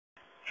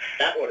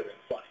That would have been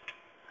funny.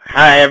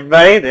 Hi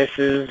everybody, this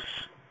is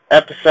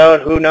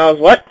episode who knows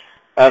what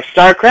of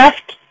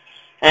StarCraft,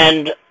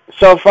 and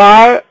so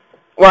far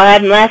what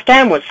happened last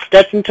time was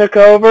Stetson took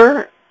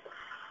over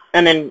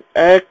and then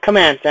a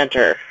command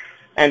center,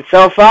 and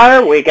so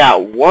far we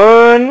got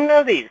one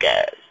of these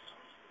guys,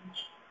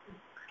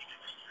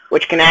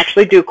 which can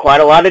actually do quite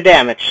a lot of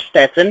damage.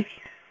 Stetson,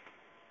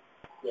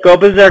 go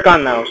berserk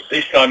on those. They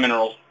still have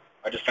minerals.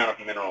 I just found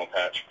a mineral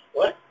patch.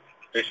 What?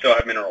 They still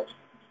have minerals.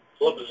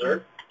 Flip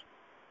berserk?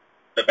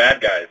 The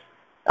bad guys.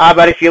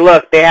 But if you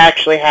look, they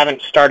actually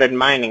haven't started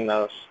mining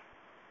those.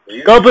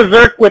 These? Go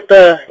berserk with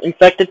the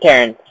infected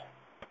Terrans.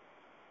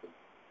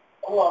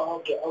 Oh, I'll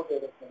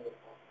get it.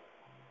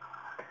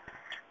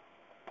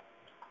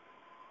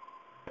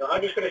 No,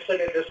 I'm just going to send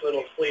in this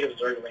little fleet of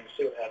Zerglings,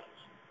 see what happens.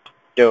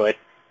 Do it.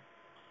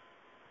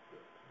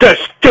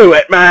 Just do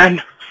it,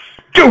 man!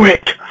 Do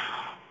it!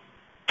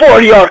 For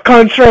your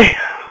country!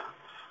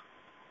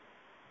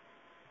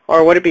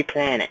 Or would it be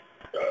planet?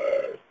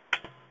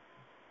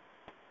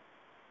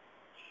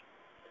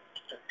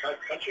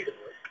 Country could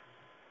work.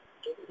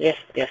 Yes,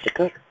 it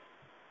could.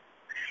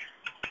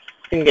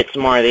 Can get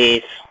some more of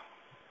these.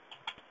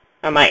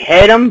 I might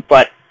hate them,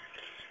 but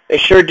they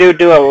sure do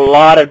a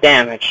lot of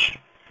damage.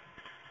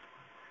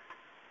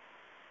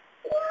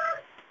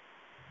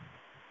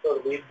 So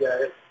these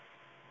guys.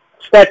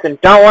 Stetson,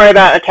 don't worry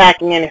about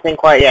attacking anything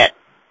quite yet.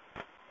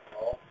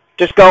 No.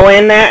 Just go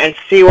in there and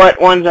see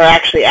what ones are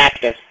actually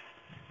active.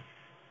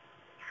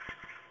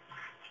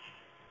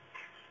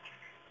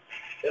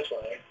 This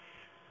one, eh?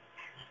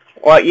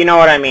 Well, you know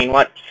what I mean.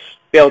 What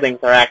buildings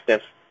are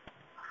active?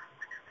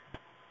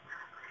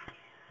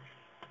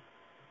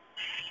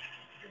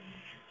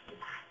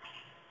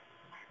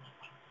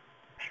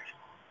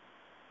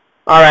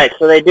 Alright,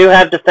 so they do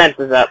have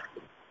defenses up.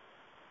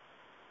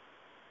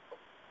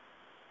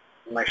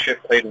 My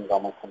ship plating is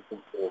almost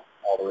complete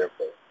all the way up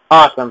there.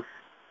 Awesome.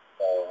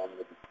 So I'm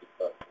going to keep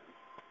that.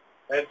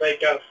 And they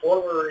got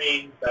 4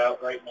 Marines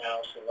out right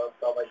now, so they'll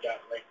probably got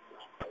like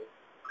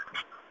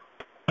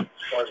as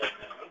far as I know.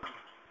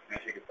 Can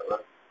I take it to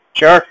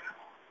Sure.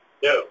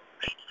 No.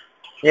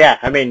 Yeah,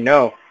 I mean,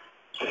 no.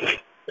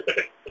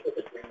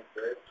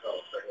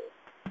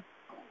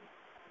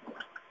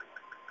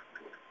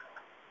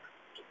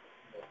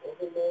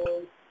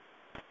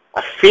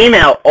 A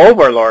female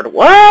overlord?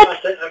 What? I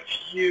said a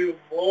few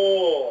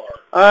more.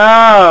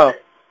 Oh.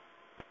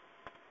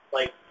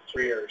 Like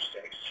 3 or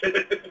 6.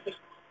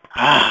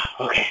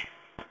 Okay.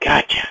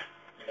 Gotcha.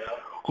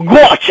 You know?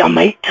 Gotcha,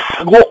 mate.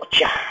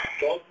 Gotcha.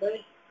 Don't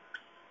they?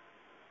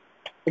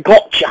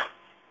 Gotcha.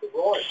 The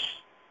voice.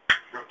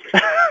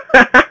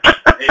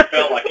 It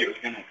felt like it was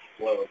going to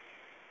explode.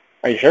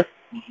 Are you sure?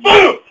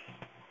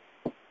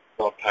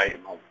 All tight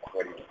and all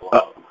ready to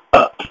blow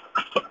up.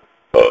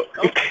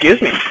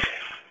 Excuse me.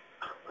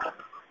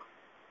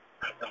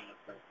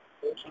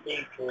 It's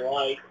being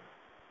polite.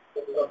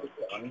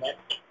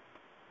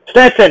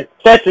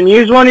 Stetson,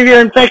 use one of your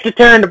infected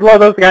Terran to blow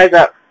those guys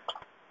up.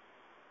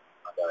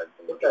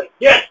 Okay.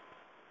 Yes!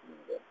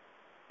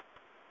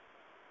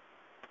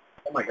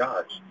 Oh my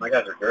gosh, my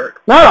guys are dirt.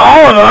 Not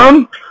all of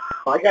them.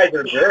 My guys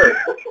are dirt.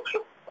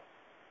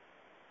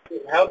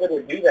 How did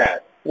we do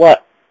that?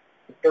 What?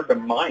 Disturbed the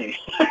mine.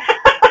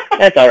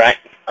 That's alright.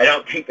 I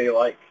don't think they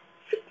like.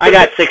 I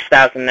got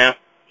 6,000 now.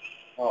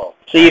 Oh.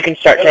 So you can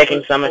start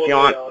taking some if you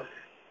want. I'll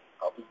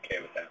be okay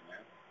with that,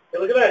 man. Hey,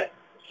 look at that.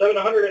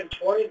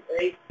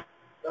 728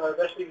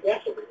 vesting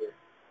gas over here.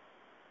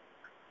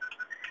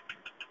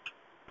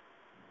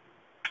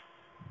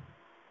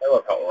 I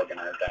love how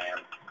organized I am.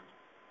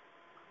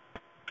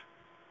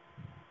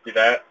 See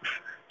that?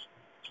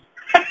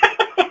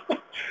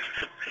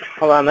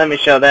 Hold on, let me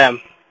show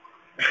them.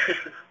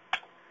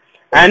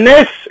 And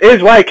this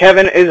is why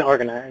Kevin is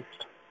organized.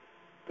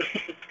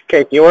 In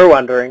case you were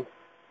wondering.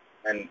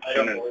 And I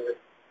don't believe it.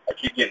 I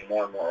keep getting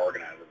more and more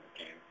organized in the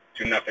game.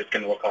 Soon enough, it's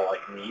going to look all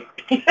like me.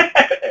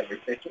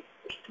 Everything.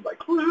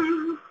 Like,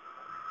 woo.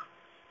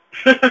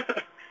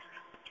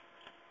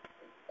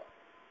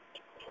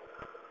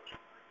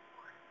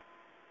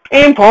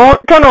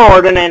 Import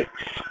coordinates.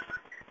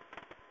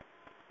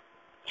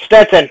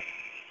 Stetson.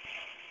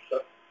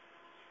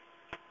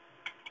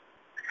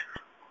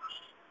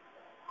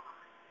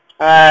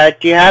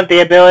 Do you have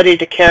the ability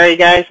to carry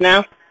guys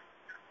now?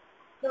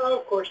 No,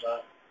 of course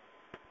not.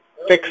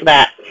 Fix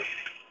that.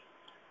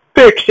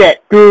 Fix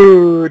it.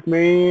 Good,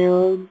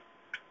 man.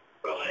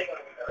 Oh, hang on.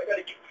 I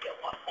gotta give you a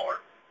lot more.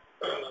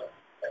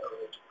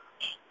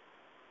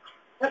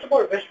 That's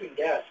more vesting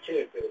gas,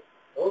 too, dude.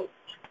 Oh,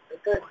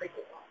 that guy takes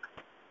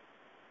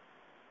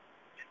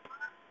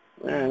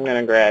a lot. I'm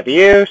gonna grab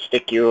you,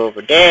 stick you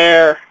over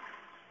there,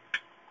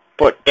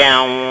 put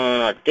down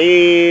one of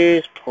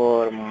these,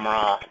 put them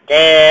right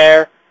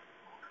there,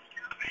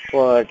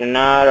 put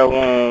another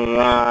one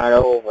right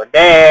over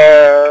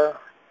there.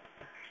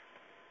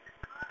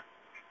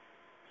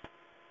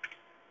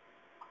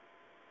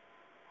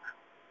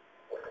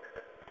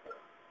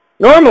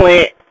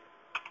 Normally,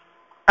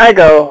 I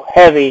go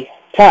heavy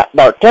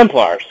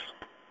Templars.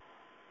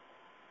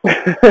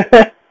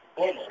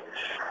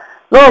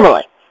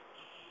 Normally.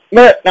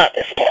 But not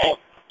this time.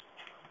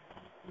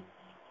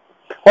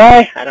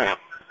 Why? I don't know.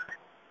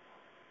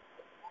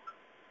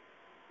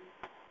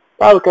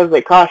 Probably because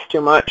they cost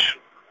too much.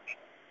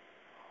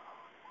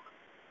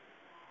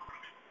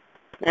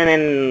 And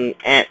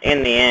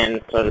in the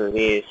end, so do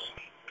these.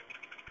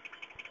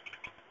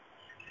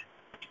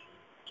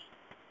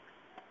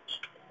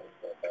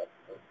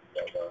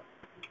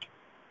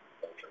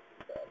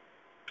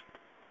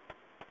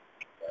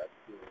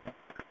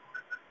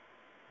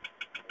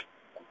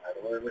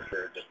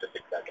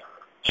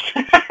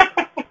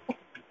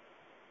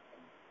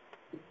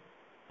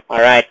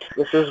 Alright,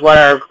 this is what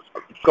I'm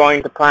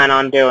going to plan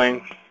on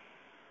doing.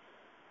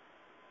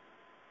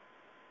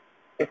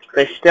 If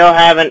they still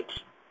haven't...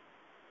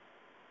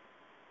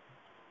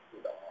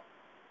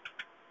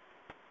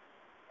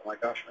 Oh my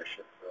gosh, my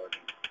ship's really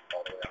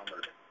all the way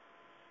onward.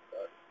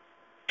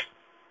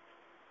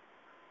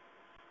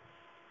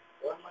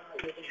 Why am I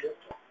not using this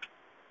one?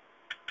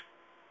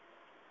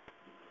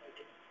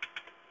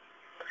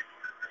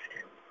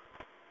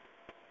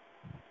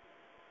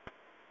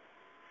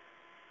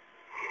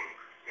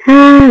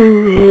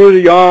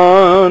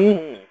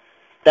 Yawn.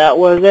 That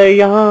was a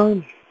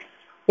yawn.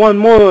 One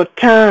more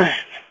time.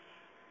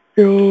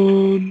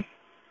 Yawn.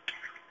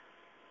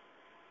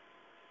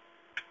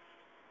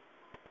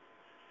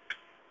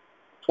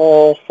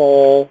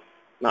 Full,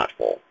 not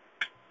full.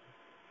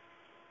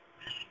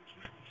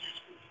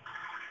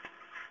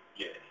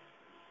 Yeah.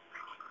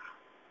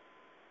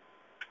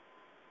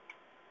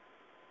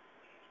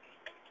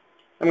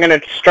 I'm gonna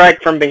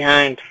strike from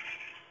behind.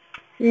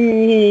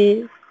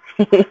 It's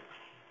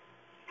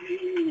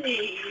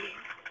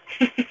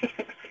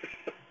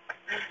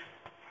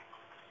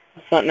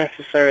not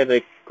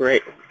necessarily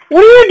great.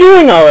 What are you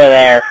doing over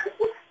there?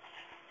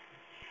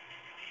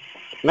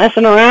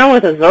 Messing around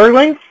with a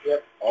Zergling?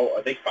 Yep. Oh,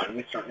 are they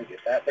finally starting to get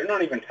that? They're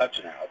not even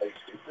touching it. Are they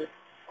stupid?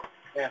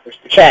 Yeah, they're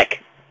stupid.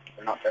 Check.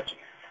 They're not touching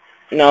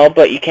it. No,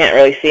 but you can't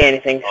really see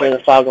anything through the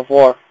fog of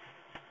war.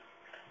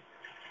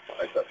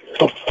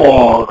 The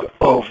fog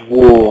of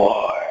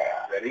war.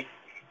 Ready?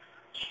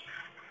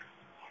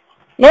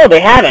 No, they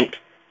haven't.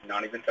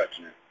 Not even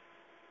touching it.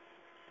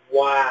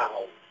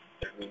 Wow.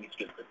 They're really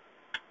stupid.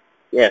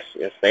 Yes,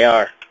 they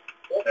are.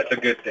 That's a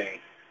good thing.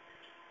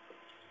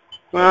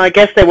 Well, I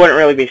guess they wouldn't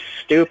really be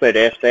stupid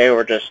if they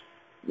were just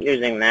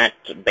using that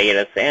to bait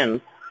us in.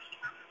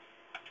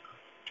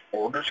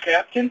 Orders,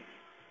 Captain?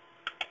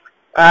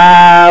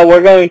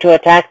 We're going to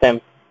attack them.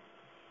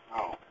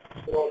 Oh.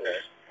 Okay.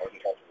 I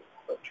wasn't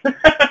touching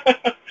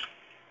it.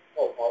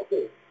 Oh, I'll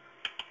do.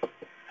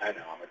 I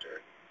know, I'm a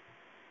jerk.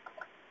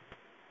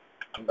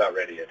 I'm about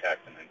ready to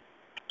attack tonight.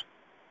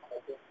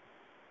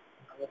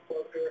 I'm a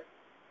poker.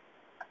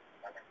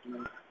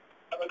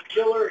 I'm a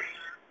killer.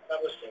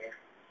 I'm a singer.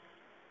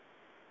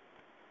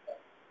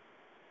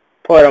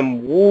 Put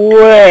them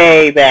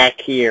way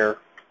back here.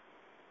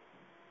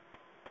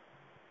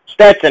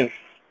 Stetson.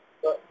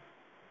 What?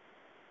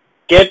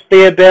 Get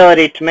the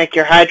ability to make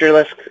your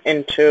Hydralisks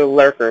into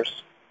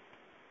lurkers.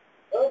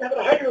 I don't have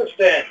a Hydralisk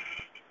then.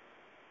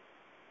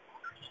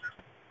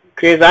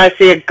 Because I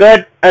see a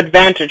good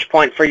advantage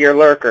point for your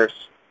lurkers.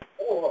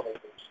 I don't want to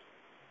make this.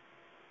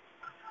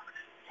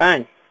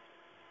 Fine.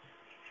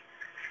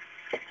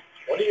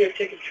 Why do you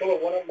take control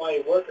of one of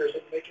my workers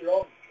and make your own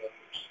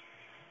workers?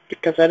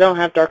 Because I don't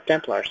have Dark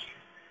Templars.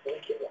 Then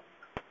kill them.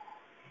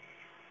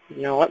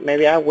 You know what?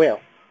 Maybe I will.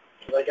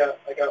 I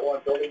got one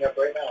building up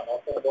right now, and I'll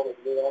put a building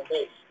to do their own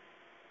base.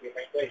 Get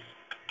my base.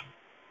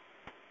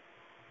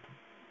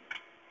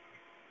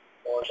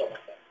 Or something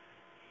like that.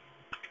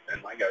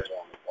 And my guys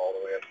want all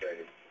the way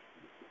upgraded.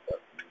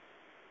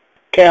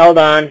 Okay, hold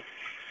on.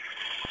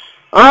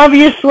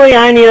 Obviously,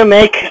 I need to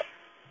make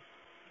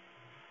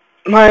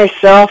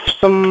myself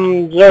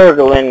some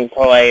Zerglin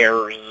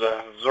players.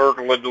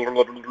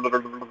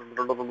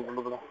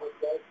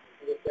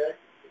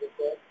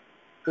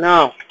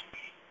 No.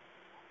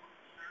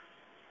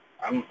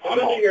 I'm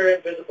under your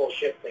invisible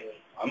ship thingy.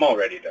 I'm all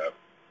ready to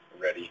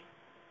ready.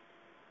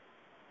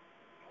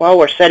 Well,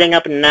 we're setting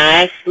up a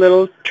nice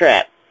little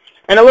trap.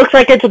 And it looks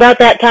like it's about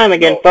that time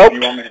again, folks.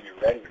 You want me to be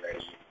ready?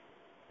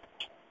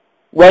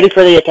 Ready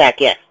for the attack,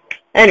 yes.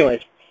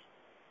 Anyways,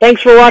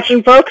 thanks for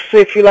watching, folks.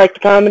 If you like the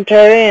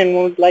commentary and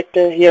would like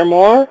to hear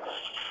more,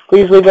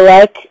 please leave a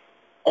like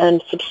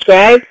and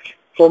subscribe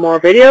for more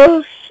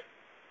videos.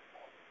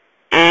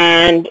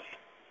 And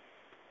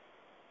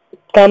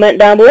comment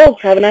down below.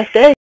 Have a nice day.